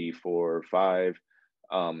 2, 3, 4, 5.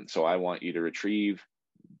 So I want you to retrieve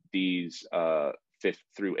these 5th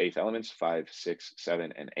through 8th elements, 5, 6,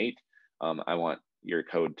 7, and 8. I want your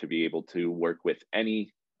code to be able to work with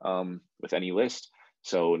any list.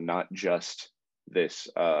 So not just this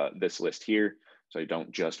list here. So I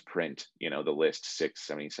don't just print, the list 6,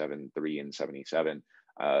 77, 3, and 77.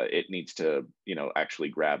 It needs to, actually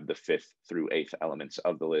grab the 5th through 8th elements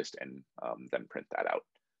of the list and then print that out.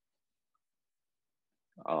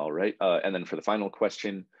 All right, and then for the final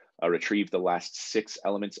question, retrieve the last 6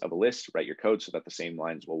 elements of a list, write your code so that the same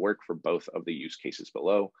lines will work for both of the use cases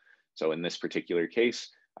below. So in this particular case,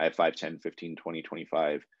 I have 5, 10, 15, 20,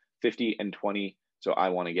 25, 50, and 20. So I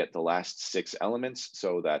want to get the last 6 elements.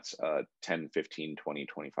 So that's 10, 15, 20,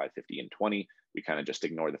 25, 50, and 20. We kind of just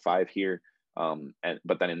ignore the 5 here.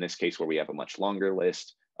 But then in this case where we have a much longer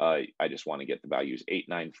list, I just want to get the values 8,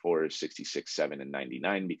 9, 4, 66, 7, and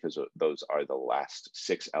 99 because those are the last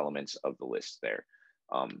 6 elements of the list there.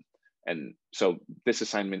 And so this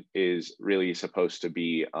assignment is really supposed to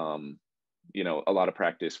be, a lot of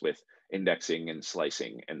practice with indexing and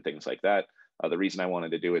slicing and things like that. The reason I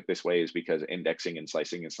wanted to do it this way is because indexing and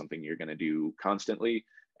slicing is something you're going to do constantly.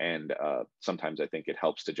 And sometimes I think it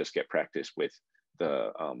helps to just get practice with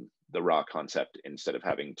the raw concept instead of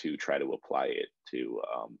having to try to apply it to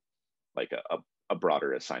like a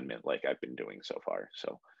broader assignment like I've been doing so far.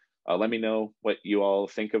 So let me know what you all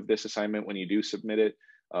think of this assignment when you do submit it.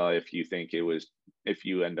 If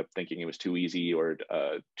you end up thinking it was too easy or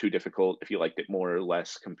too difficult, if you liked it more or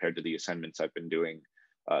less compared to the assignments I've been doing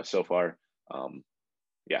so far.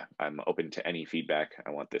 Yeah, I'm open to any feedback.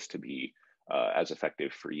 I want this to be as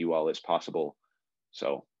effective for you all as possible.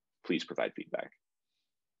 So please provide feedback.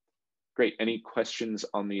 Great. Any questions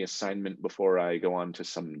on the assignment before I go on to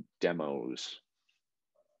some demos?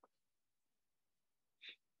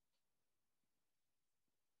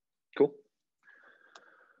 Cool.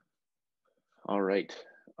 All right.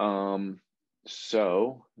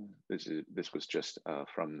 So this was just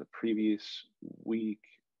from the previous week.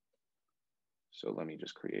 So let me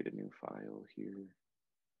just create a new file here.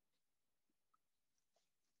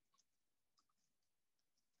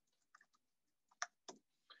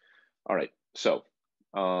 All right, so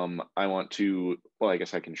I want to, well, I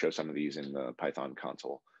guess I can show some of these in the Python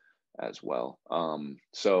console as well.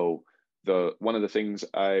 So one of the things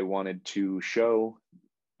I wanted to show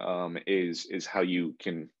is how you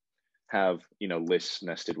can have lists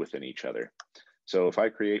nested within each other. So if I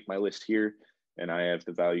create my list here and I have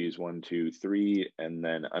the values 1, 2, 3, and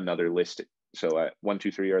then another list. So 1,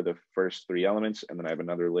 2, 3 are the first 3 elements, and then I have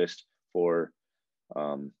another list for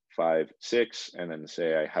 5, 6, and then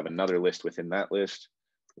say I have another list within that list.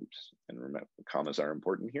 Oops, and remember, commas are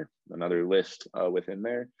important here. Another list within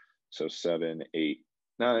there. So 7, 8,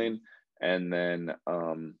 9, and then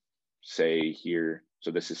say here, so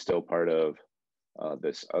this is still part of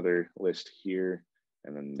this other list here,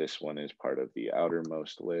 and then this one is part of the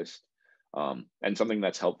outermost list. And something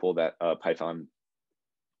that's helpful that Python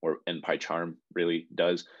and PyCharm really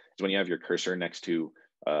does is when you have your cursor next to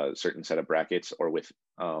a certain set of brackets or with,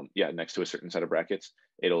 next to a certain set of brackets,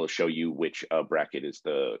 it'll show you which bracket is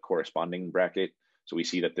the corresponding bracket. So we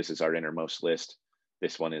see that this is our innermost list.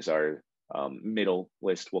 This one is our middle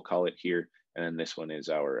list, we'll call it here. And then this one is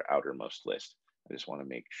our outermost list. I just want to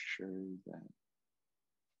make sure that,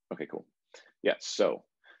 okay, cool. Yeah, so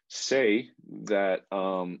say that,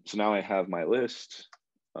 so now I have my list.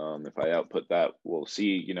 If I output that, we'll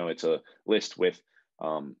see, it's a list with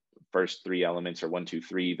first 3 elements are 1, 2,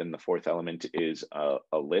 3. Then the 4th element is a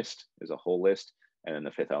list, is a whole list. And then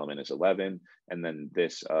the 5th element is 11. And then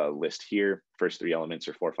this list here, first 3 elements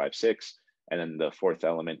are 4, 5, 6. And then the 4th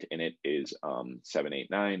element in it is 7, 8,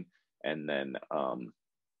 9. And then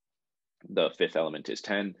the 5th element is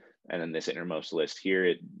 10. And then this innermost list here,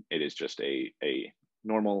 it is just a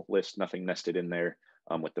normal list, nothing nested in there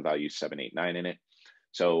with the values 7, 8, 9 in it.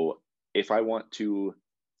 So if I want to,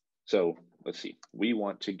 so let's see, we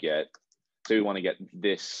want to get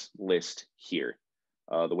this list here.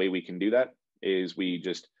 The way we can do that is we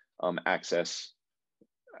just access,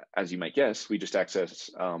 as you might guess, we just access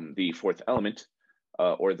the 4th element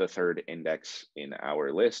or the 3rd index in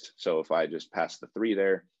our list. So if I just pass the 3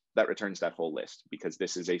 there, that returns that whole list because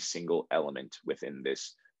this is a single element within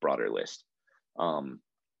this broader list.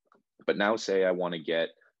 But now say I want to get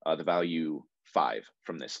the value 5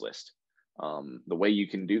 from this list. The way you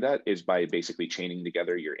can do that is by basically chaining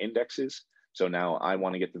together your indexes. So now I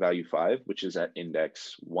want to get the value 5, which is at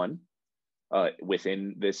index 1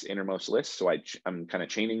 within this innermost list. So I'm kind of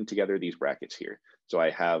chaining together these brackets here. So I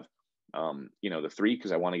have the 3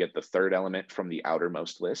 because I want to get the third element from the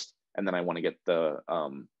outermost list. And then I want to get the,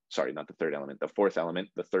 sorry, not the third element, the fourth element,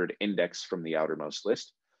 the third index from the outermost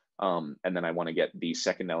list. And then I want to get the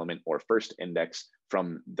second element or first index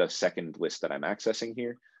from the second list that I'm accessing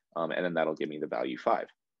here. And then that'll give me the value 5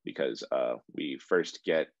 because we first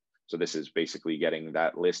get, so this is basically getting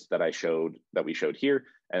that list that we showed here.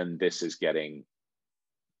 And this is getting,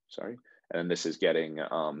 sorry, and then this is getting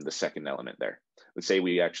the second element there. Let's say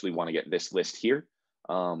we actually want to get this list here.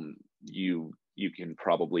 You can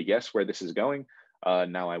probably guess where this is going.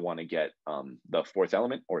 Now I want to get the fourth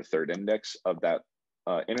element or third index of that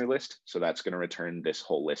inner list. So that's going to return this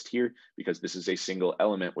whole list here because this is a single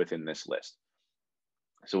element within this list.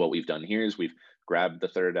 So what we've done here is we've grabbed the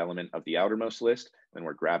third element of the outermost list, and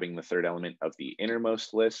we're grabbing the third element of the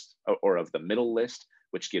innermost list or of the middle list,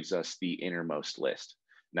 which gives us the innermost list.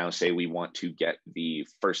 Now say we want to get the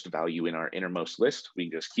first value in our innermost list, we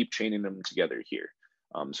just keep chaining them together here.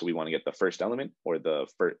 So we want to get the first element or the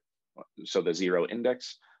 0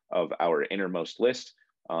 index of our innermost list.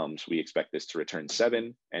 So we expect this to return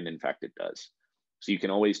 7, and in fact it does. So you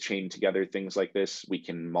can always chain together things like this. We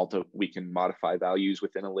can modify values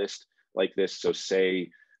within a list like this. So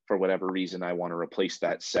say for whatever reason I want to replace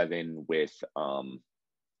that 7 with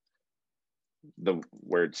the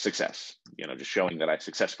word success, just showing that I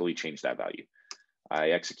successfully changed that value.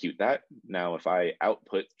 I execute that. Now if I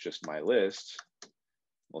output just my list,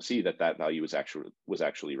 we'll see that that value was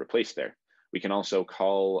actually replaced there. We can also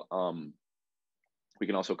call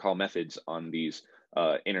methods on these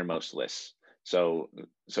innermost lists. So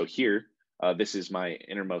here, this is my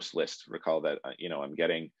innermost list. Recall that I'm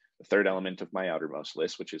getting the third element of my outermost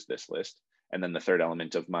list, which is this list, and then the third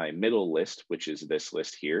element of my middle list, which is this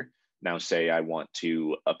list here. Now say I want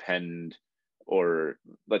to append, or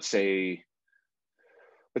let's say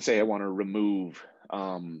I want to remove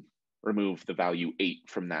the value 8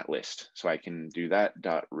 from that list. So I can do that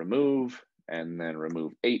dot remove and then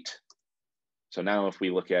remove 8. So now if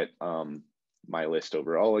we look at my list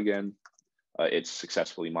overall again, it's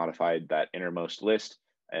successfully modified that innermost list,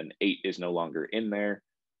 and 8 is no longer in there.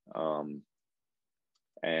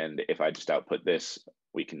 And if I just output this,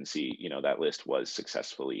 we can see, that list was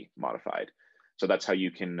successfully modified. So that's how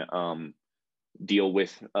you can deal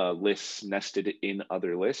with lists nested in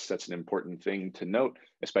other lists. That's an important thing to note,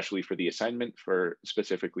 especially for the assignment,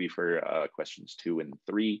 specifically for questions 2 and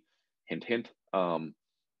 3, hint, hint.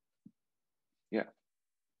 Yeah.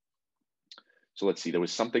 So let's see, there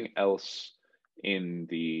was something else in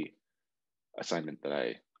the assignment that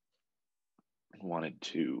I wanted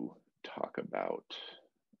to talk about.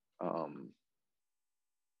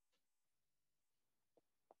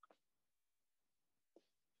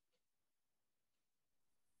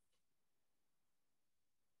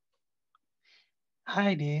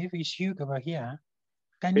 Hi Dave, it's Hugh over here.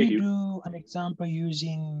 Can Hey, you Hugh. do an example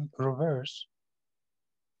using reverse?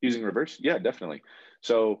 Using reverse? Yeah, definitely.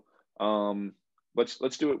 So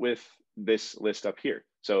let's do it with this list up here.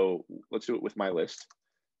 So let's do it with my list.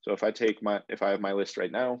 So if I have my list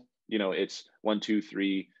right now, it's 1, 2,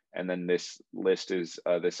 3, and then this list is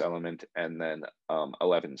this element, and then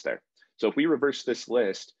 11's there. So if we reverse this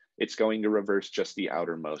list, it's going to reverse just the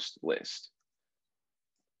outermost list.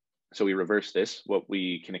 So we reverse this. What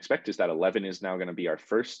we can expect is that 11 is now going to be our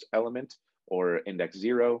first element or index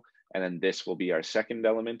 0, and then this will be our second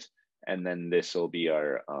element, and then this will be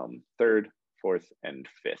our third, fourth, and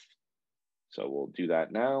fifth. So we'll do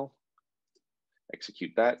that now.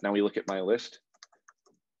 Execute that. Now we look at my list.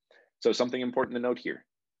 So something important to note here.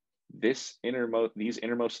 These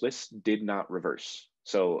innermost lists did not reverse.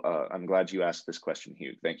 So I'm glad you asked this question,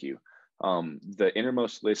 Hugh. Thank you. The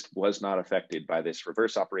innermost list was not affected by this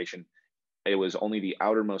reverse operation. It was only the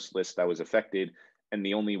outermost list that was affected. And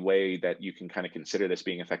the only way that you can kind of consider this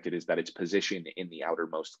being affected is that its position in the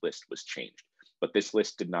outermost list was changed. But this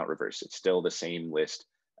list did not reverse. It's still the same list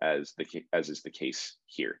as is the case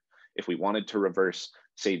here. If we wanted to reverse,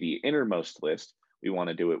 say, the innermost list, we want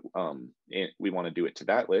to do it to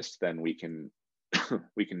that list, then we can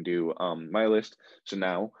we can do my list. So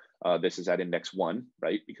now this is at index 1,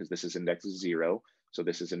 right? Because this is index 0. So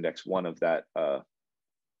this is index 1 of that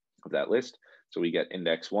list. So we get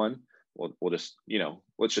index 1. We'll just,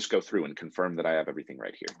 let's just go through and confirm that I have everything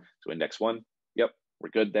right here. So index 1, yep, we're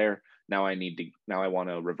good there. Now I want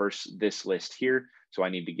to reverse this list here. So I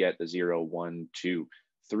need to get the 0, 1, 2,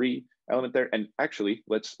 3 element there. And actually,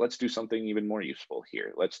 let's do something even more useful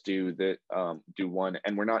here. Let's do the do one,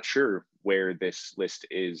 and we're not sure where this list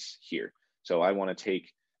is here. So I want to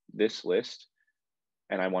take this list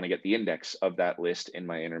and I want to get the index of that list in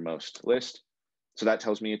my innermost list. So that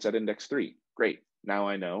tells me it's at index 3. Great. Now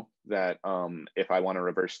I know that if I want to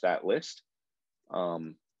reverse that list,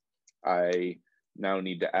 I now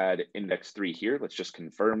need to add index 3 here. Let's just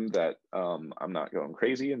confirm that I'm not going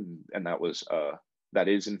crazy, and that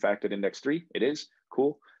is in fact at index 3. It is.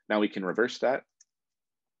 Cool. Now we can reverse that.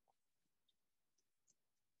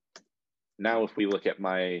 Now if we look at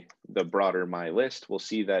the broader my list, we'll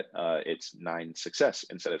see that it's 9 success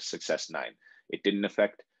instead of success 9. It didn't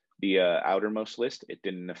affect the outermost list. It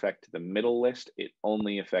didn't affect the middle list. It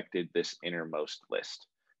only affected this innermost list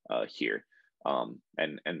here.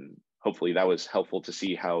 And hopefully that was helpful to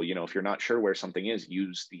see how, if you're not sure where something is,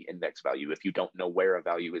 use the index value. If you don't know where a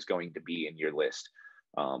value is going to be in your list,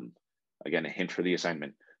 again, a hint for the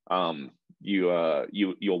assignment,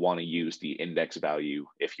 you'll want to use the index value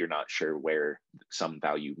if you're not sure where some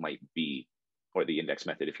value might be, or the index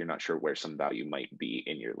method if you're not sure where some value might be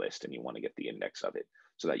in your list and you want to get the index of it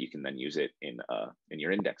so that you can then use it in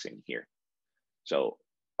your indexing here. So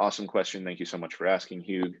awesome question. Thank you so much for asking,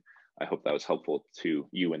 Hugh. I hope that was helpful to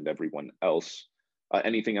you and everyone else.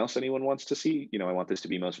 Anything else anyone wants to see? I want this to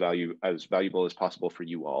be as valuable as possible for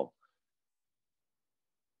you all.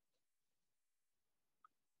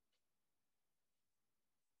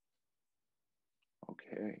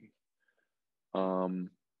 Okay.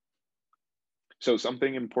 So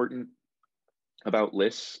something important about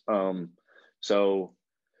lists. So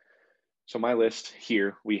my list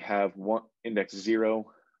here, we have index 0,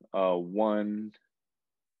 1,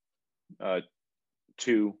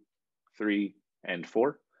 2, 3, and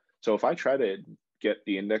 4. So if I try to get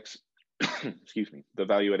the index, excuse me, the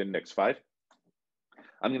value at index 5,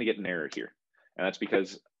 I'm going to get an error here. And that's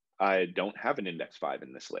because I don't have an index 5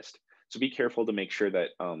 in this list. So be careful to make sure that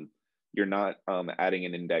you're not adding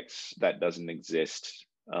an index that doesn't exist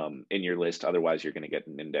in your list. Otherwise, you're going to get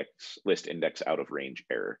an list index out of range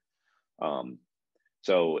error.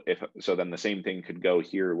 So then the same thing could go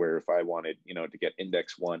here, where if I wanted, to get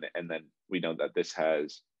index 1, and then we know that this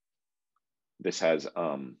has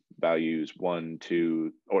values 1,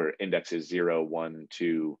 2, or indexes 0, 1,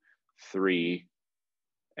 2, 3,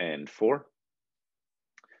 and 4.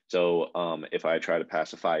 So if I try to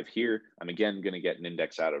pass a 5 here, I'm again going to get an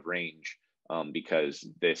index out of range because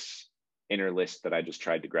this inner list that I just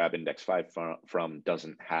tried to grab index 5 from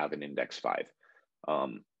doesn't have an index 5.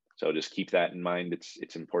 So just keep that in mind.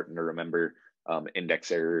 It's important to remember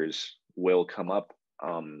index errors will come up.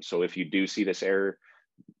 So if you do see this error,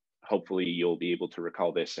 hopefully you'll be able to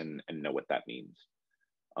recall this and know what that means.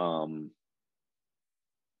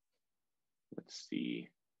 Let's see.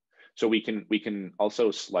 So we can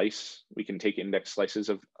also slice. We can take index slices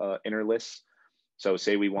of inner lists. So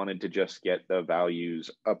say we wanted to just get the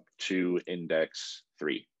values up to index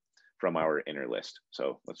 3 from our inner list.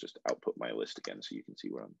 So let's just output my list again so you can see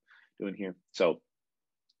what I'm doing here. So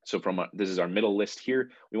this is our middle list here.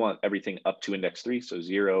 We want everything up to index 3. So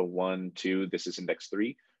 0, 1, 2, this is index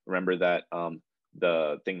 3. Remember that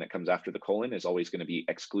the thing that comes after the colon is always going to be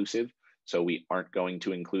exclusive. So we aren't going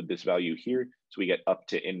to include this value here. So we get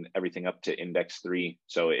everything up to index 3.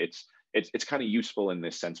 So it's kind of useful in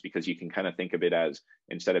this sense because you can kind of think of it as,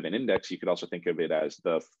 instead of an index, you could also think of it as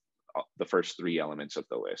the first 3 elements of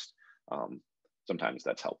the list. Sometimes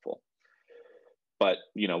that's helpful. But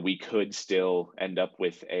we could still end up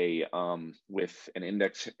with an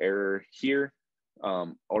index error here,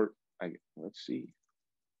 let's see.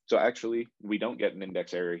 So actually, we don't get an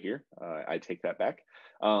index error here. I take that back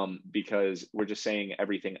because we're just saying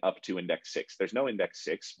everything up to index 6. There's no index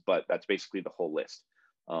 6, but that's basically the whole list.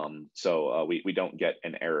 So we don't get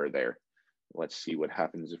an error there. Let's see what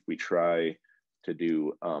happens if we try to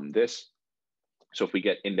do this. So if we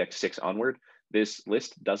get index 6 onward, this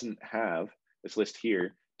list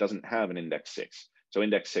here doesn't have an index 6. So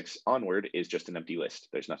index 6 onward is just an empty list.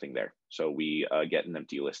 There's nothing there. So we get an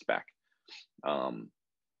empty list back.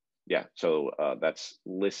 Yeah, so that's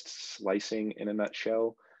list slicing in a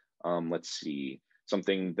nutshell. Let's see.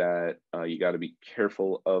 Something that you got to be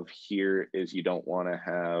careful of here is you don't want to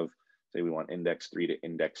have, say we want index 3 to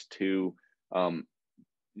index 2.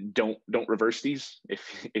 Don't reverse these.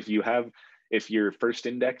 If your first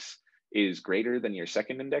index is greater than your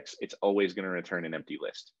second index, it's always going to return an empty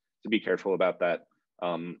list. So be careful about that.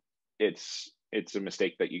 It's a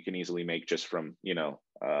mistake that you can easily make just from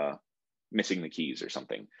missing the keys or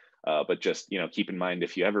something. But just, keep in mind,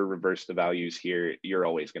 if you ever reverse the values here, you're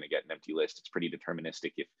always going to get an empty list. It's pretty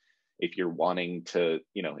deterministic. If you're wanting to,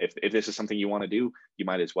 if this is something you want to do, you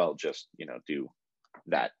might as well just, do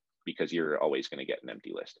that, because you're always going to get an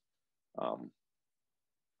empty list.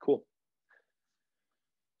 Cool.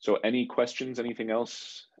 So any questions, anything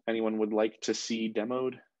else anyone would like to see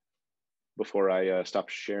demoed before I stop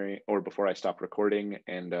sharing, or before I stop recording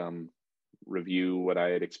and review what I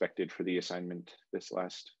had expected for the assignment this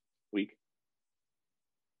last week?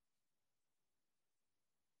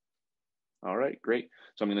 All right, great.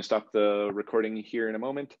 So I'm going to stop the recording here in a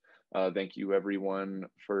moment. Thank you everyone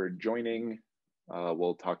for joining.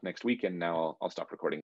 We'll talk next week, and now I'll stop recording.